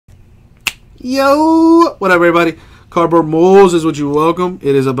Yo, what up, everybody? Cardboard Moses, would you welcome?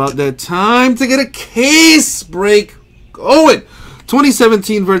 It is about that time to get a case break going.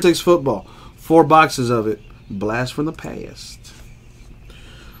 2017 Vertex Football. 4 boxes of it. Blast from the past.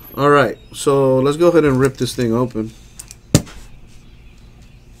 All right, so let's go ahead and rip this thing open.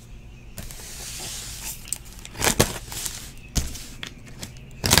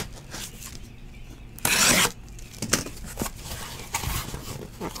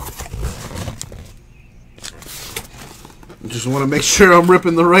 Just want to make sure I'm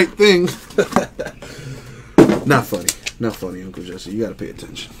ripping the right thing. Not funny. Not funny, Uncle Jesse. You got to pay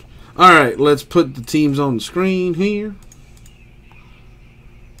attention. All right, let's put the teams on the screen here.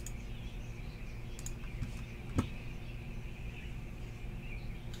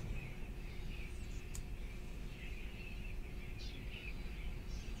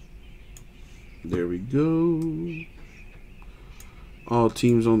 There we go. All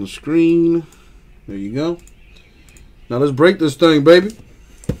teams on the screen. There you go. Now let's break this thing, baby.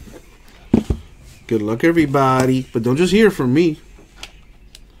 Good luck, everybody. But don't just hear from me.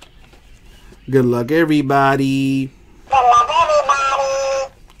 Good luck, everybody. Good luck,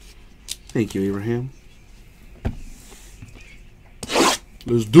 everybody. Thank you, Abraham.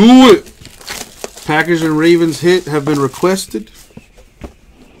 Let's do it. Packers and Ravens hit have been requested.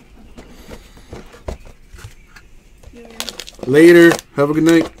 Later. Have a good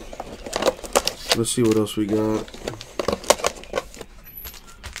night. Let's see what else we got.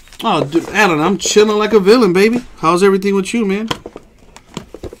 Oh, dude, Alan, I'm chilling like a villain, baby. How's everything with you, man?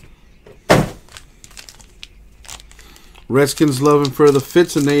 Redskins loving for the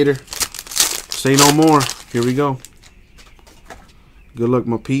Fitzinator. Say no more. Here we go. Good luck,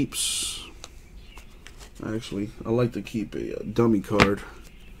 my peeps. Actually, I like to keep a dummy card.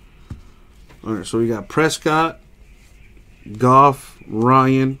 All right, so we got Prescott, Goff,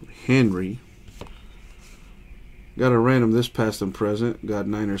 Ryan, Henry. Got a random this past and present. Got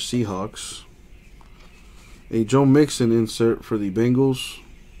Niners Seahawks. A Joe Mixon insert for the Bengals.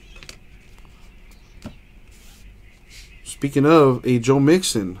 Speaking of, a Joe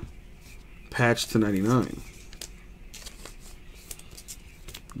Mixon patch to 99.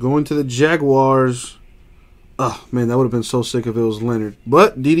 Going to the Jaguars. Oh, man, that would have been so sick if it was Leonard.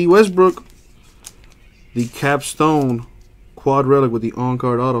 But D.D. Westbrook, the capstone quad relic with the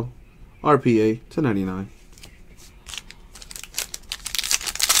on-card auto. RPA to 99.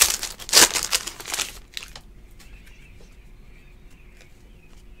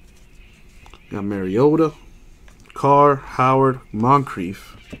 Got Mariota, Carr, Howard,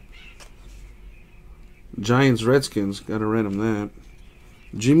 Moncrief. Giants, Redskins. Got to random that.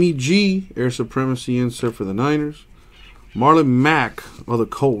 Jimmy G, Air Supremacy insert for the Niners. Marlon Mack, of the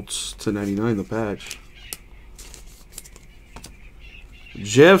Colts, to 99, the patch.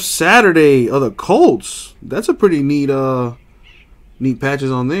 Jeff Saturday, of the Colts. That's a pretty neat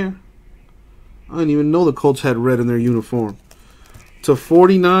patches on there. I didn't even know the Colts had red in their uniform. To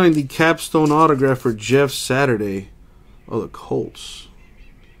 49, the capstone autograph for Jeff Saturday of the Colts.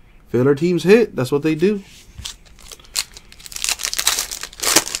 Fail our teams hit. That's what they do.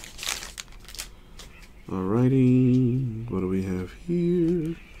 Alrighty. What do we have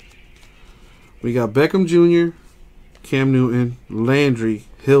here? We got Beckham Jr., Cam Newton, Landry,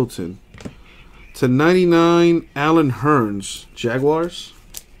 Hilton. To 99, Allen Hurns, Jaguars.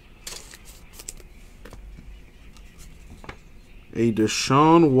 A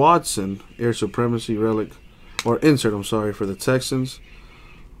Deshaun Watson Air Supremacy relic, or insert, I'm sorry, for the Texans.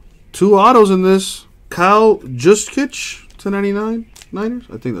 2 autos in this. Kyle Juszczyk to 99, Niners.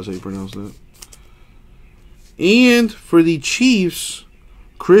 I think that's how you pronounce that. And for the Chiefs,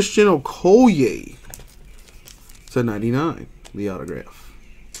 Christian Okoye to 99, the autograph.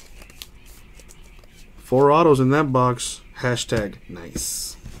 4 autos in that box. Hashtag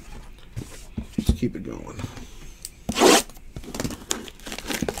nice. Let's keep it going.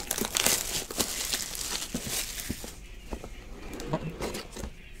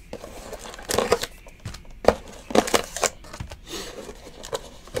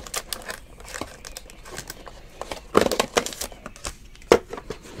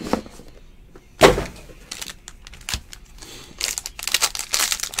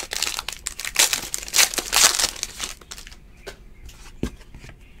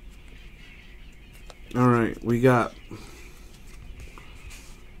 Alright, we got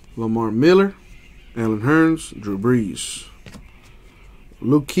Lamar Miller, Allen Hurns, Drew Brees.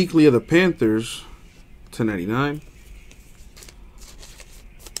 Luke Kuechly of the Panthers to 99.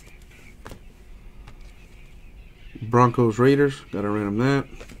 Broncos Raiders, gotta random that.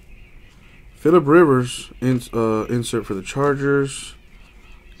 Phillip Rivers insert for the Chargers.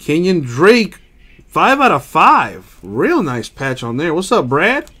 Kenyon Drake, 5 out of 5. Real nice patch on there. What's up,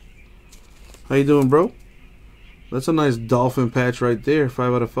 Brad? How you doing, bro? That's a nice Dolphin patch right there.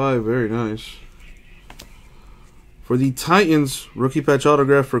 5 out of 5. Very nice. For the Titans, rookie patch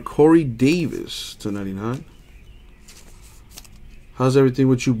autograph for Corey Davis to 99. How's everything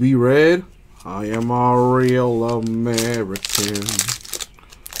with you, B-Red? I am a real American.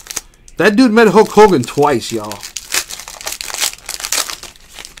 That dude met Hulk Hogan twice, y'all.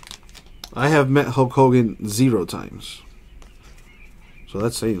 I have met Hulk Hogan 0 times. So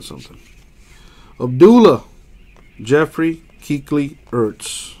that's saying something. Abdullah, Jeffrey, Kuechly,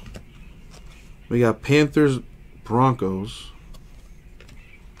 Ertz. We got Panthers, Broncos.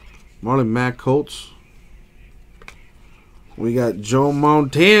 Marlon Mack, Colts. We got Joe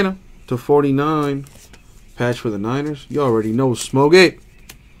Montana to 49. Patch for the Niners. You already know, Smoke it.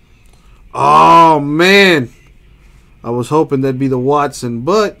 Oh, man. I was hoping that'd be the Watson,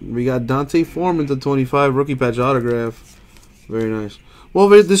 but we got Dante Foreman to 25, rookie patch autograph. Very nice. Well,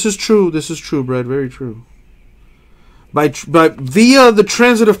 this is true. This is true, Brad. Very true. Via the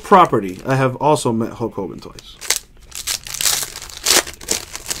transitive property, I have also met Hulk Hogan twice.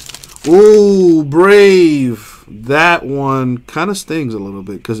 Ooh, Brave. That one kind of stings a little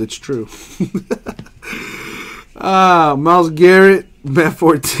bit because it's true. Myles Garrett, Matt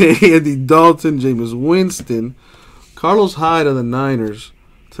Forte, Andy Dalton, Jameis Winston. Carlos Hyde of the Niners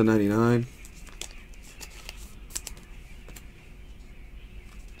to 99.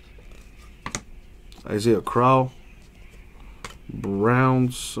 Isaiah Crowell.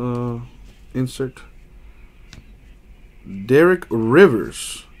 Browns insert. Derek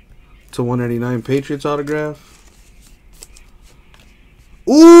Rivers to 199 Patriots autograph.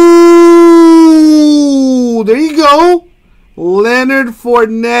 Ooh! There you go. Leonard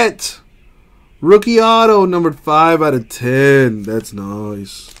Fournette. Rookie auto, numbered 5 out of 10. That's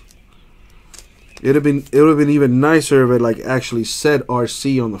nice. It would have been even nicer if it like actually said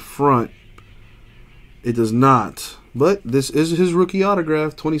RC on the front. It does not. But this is his rookie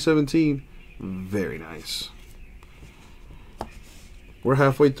autograph, 2017. Very nice. We're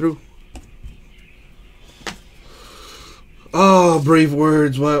halfway through. Oh, brave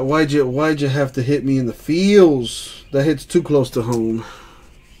words. Why'd you have to hit me in the feels? That hits too close to home.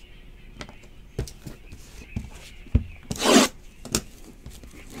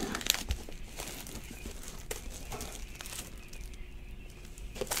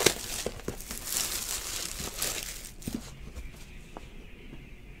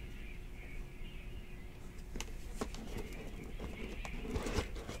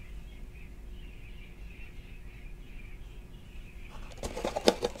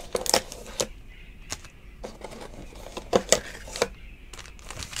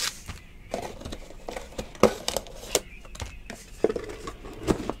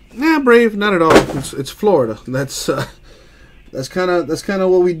 Nah, Brave, not at all. It's Florida. That's kind of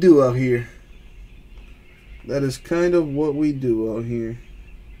what we do out here. That is kind of what we do out here.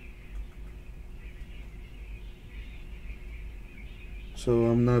 So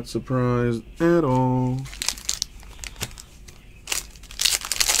I'm not surprised at all.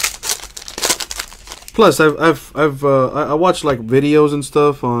 Plus, I watched like videos and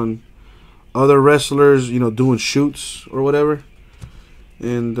stuff on other wrestlers, you know, doing shoots or whatever.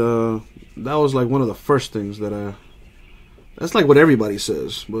 And that was like one of the first things that that's like what everybody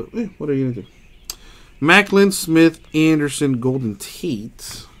says. But what are you going to do? Macklin, Smith, Anderson, Golden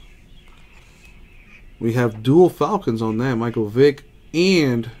Tate. We have dual Falcons on that. Michael Vick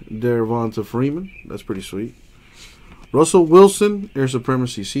and Devonta Freeman. That's pretty sweet. Russell Wilson, Air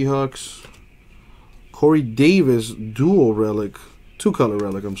Supremacy Seahawks. Corey Davis, dual relic. Two-color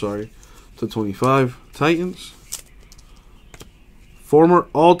relic, I'm sorry. To 25 Titans. Former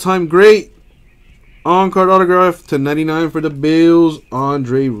all-time great on-card autograph to 99 for the Bills,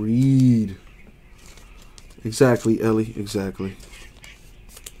 Andre Reed. Exactly, Ellie, exactly.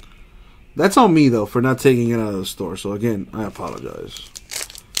 That's on me, though, for not taking it out of the store. So, again, I apologize.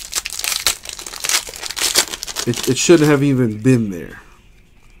 It shouldn't have even been there.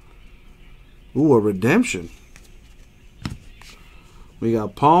 Ooh, a redemption. We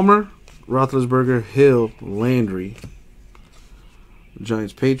got Palmer, Roethlisberger, Hill, Landry.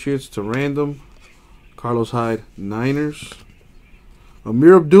 Giants, Patriots to random. Carlos Hyde, Niners.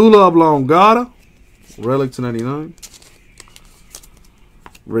 Amir Abdullah Oblongata. Relic to 99.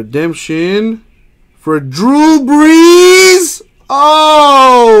 Redemption for Drew Brees.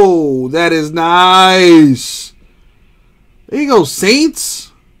 Oh, that is nice. There you go,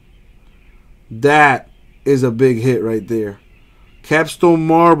 Saints. That is a big hit right there. Capstone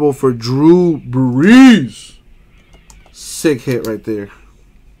Marble for Drew Brees. Sick hit right there.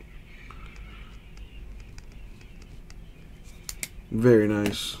 Very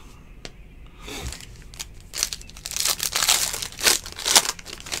nice.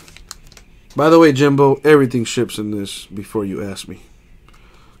 By the way, Jimbo, everything ships in this before you ask me.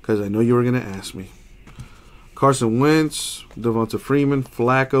 Because I know you were going to ask me. Carson Wentz, Devonta Freeman,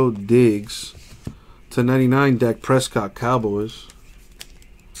 Flacco, Diggs. /99, Dak Prescott, Cowboys.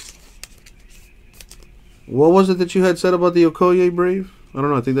 What was it that you had said about the Okoye Brave? I don't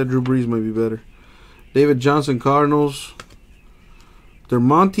know. I think that Drew Brees might be better. David Johnson, Cardinals.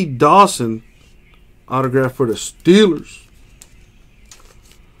 Dermonte Dawson, autograph for the Steelers.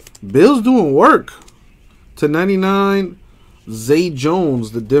 Bills doing work. /99, Zay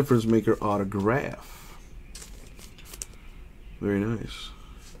Jones, the difference maker autograph. Very nice.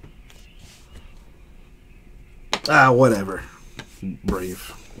 Ah, whatever.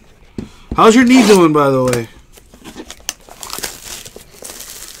 Brave. How's your knee doing, by the way?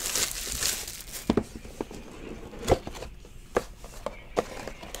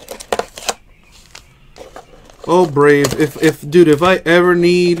 Oh, Brave. If I ever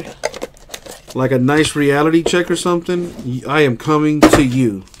need like a nice reality check or something, I am coming to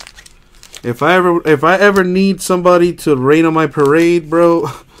you. If I ever need somebody to rain on my parade, bro,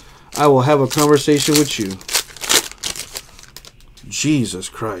 I will have a conversation with you. Jesus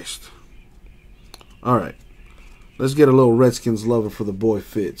Christ. All right. Let's get a little Redskins lover for the boy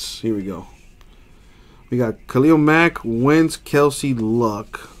Fitz. Here we go. We got Khalil Mack, Wentz, Kelsey,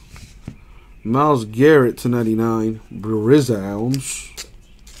 Luck. Myles Garrett /99. Browns.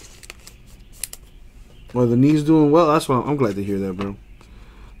 Well, the knee's doing well. That's why I'm glad to hear that, bro.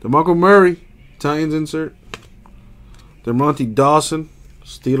 DeMarco Murray, Titans insert. Dermonte Dawson,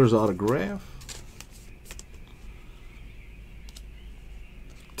 Steelers autograph.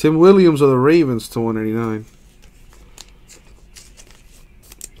 Tim Williams of the Ravens /199.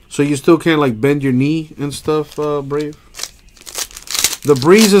 So you still can't like bend your knee and stuff, Brave? The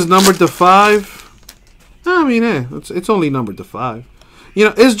Breeze is numbered to 5. I mean, it's only numbered to 5. You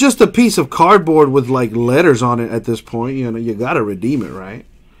know, it's just a piece of cardboard with like letters on it at this point. You know, you gotta redeem it, right?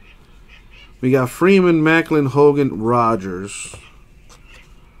 We got Freeman, Macklin, Hogan, Rogers.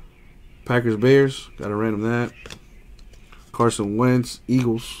 Packers, Bears. Gotta random that. Carson Wentz,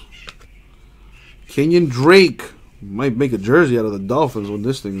 Eagles. Kenyon Drake. Might make a jersey out of the Dolphins when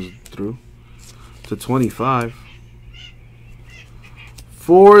this thing is through. /25.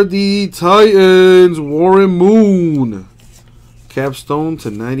 For the Titans, Warren Moon. Capstone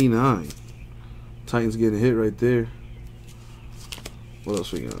 /99. Titans getting a hit right there. What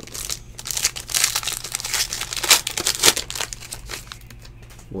else we got?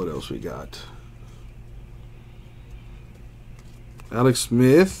 What else we got? Alex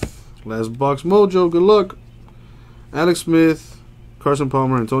Smith. Last box mojo. Good luck. Alex Smith. Carson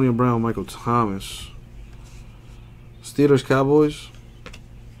Palmer. Antonio Brown. Michael Thomas. Steelers, Cowboys.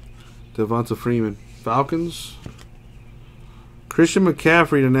 Devonta Freeman. Falcons. Christian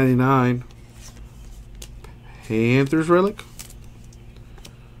McCaffrey /99. Panthers relic.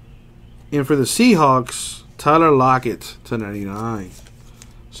 And for the Seahawks, Tyler Lockett /99.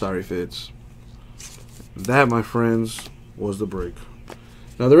 Sorry, Fitz. That, my friends, was the break.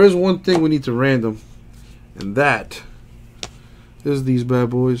 Now, there is one thing we need to random, and that is these bad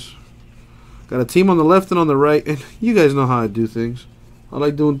boys. Got a team on the left and on the right, and you guys know how I do things. I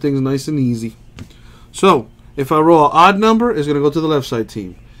like doing things nice and easy. So, if I roll an odd number, it's going to go to the left side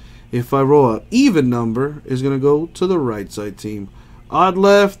team. If I roll an even number, it's going to go to the right side team. Odd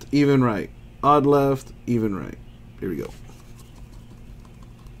left, even right. Odd left, even right. Here we go.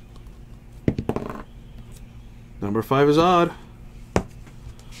 Number 5 is odd.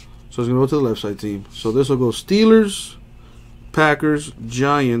 So it's going to go to the left side team. So this will go Steelers, Packers,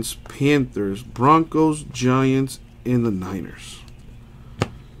 Giants, Panthers, Broncos, Giants, and the Niners.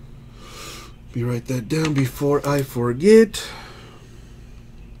 Let me write that down before I forget.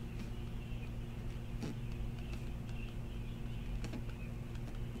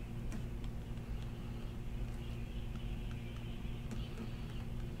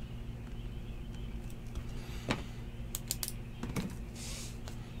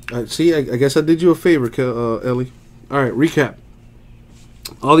 See, I guess I did you a favor, Ellie. All right, recap.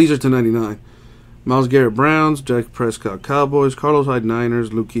 All these are /99. Myles Garrett, Browns. Dak Prescott, Cowboys. Carlos Hyde,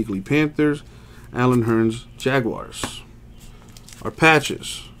 Niners. Luke Kuechly, Panthers. Allen Hurns, Jaguars. Our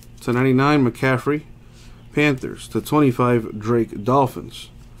patches. /99, McCaffrey, Panthers. /25, Drake, Dolphins.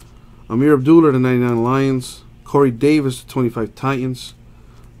 Amir Abdullah /99, Lions. Corey Davis /25, Titans.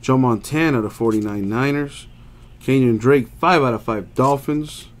 Joe Montana /49, Niners. Kenyon Drake, 5 out of 5,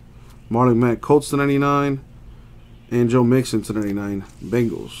 Dolphins. Marlon Mack, Colts /99. And Joe Mixon /99,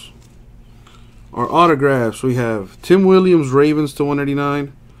 Bengals. Our autographs, we have Tim Williams, Ravens to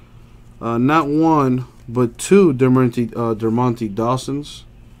 199. Not one, but two Dermonte Dawsons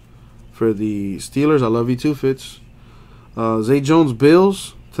for the Steelers. I love you too, Fitz. Zay Jones,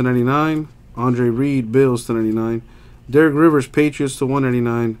 Bills to 99. Andre Reed, Bills to 99. Derek Rivers, Patriots to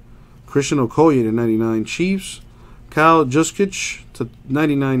 199. Christian Okoye to 99. Chiefs. Kyle Juszczyk to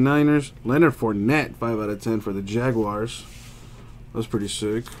 99 Niners. Leonard Fournette, 5 out of 10 for the Jaguars. That's pretty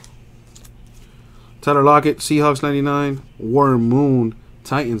sick. Tyler Lockett, Seahawks 99. Warren Moon,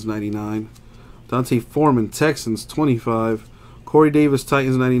 Titans 99. Dante Foreman, Texans 25. Corey Davis,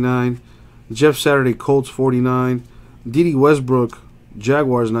 Titans 99. Jeff Saturday, Colts 49. Dede Westbrook,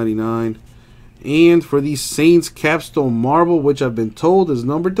 Jaguars 99. And for the Saints Capstone Marble, which I've been told is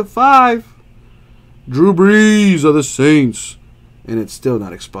numbered to 5, Drew Brees of the Saints. And it's still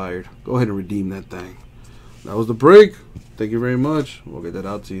not expired. Go ahead and redeem that thing. That was the break. Thank you very much. We'll get that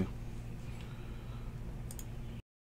out to you.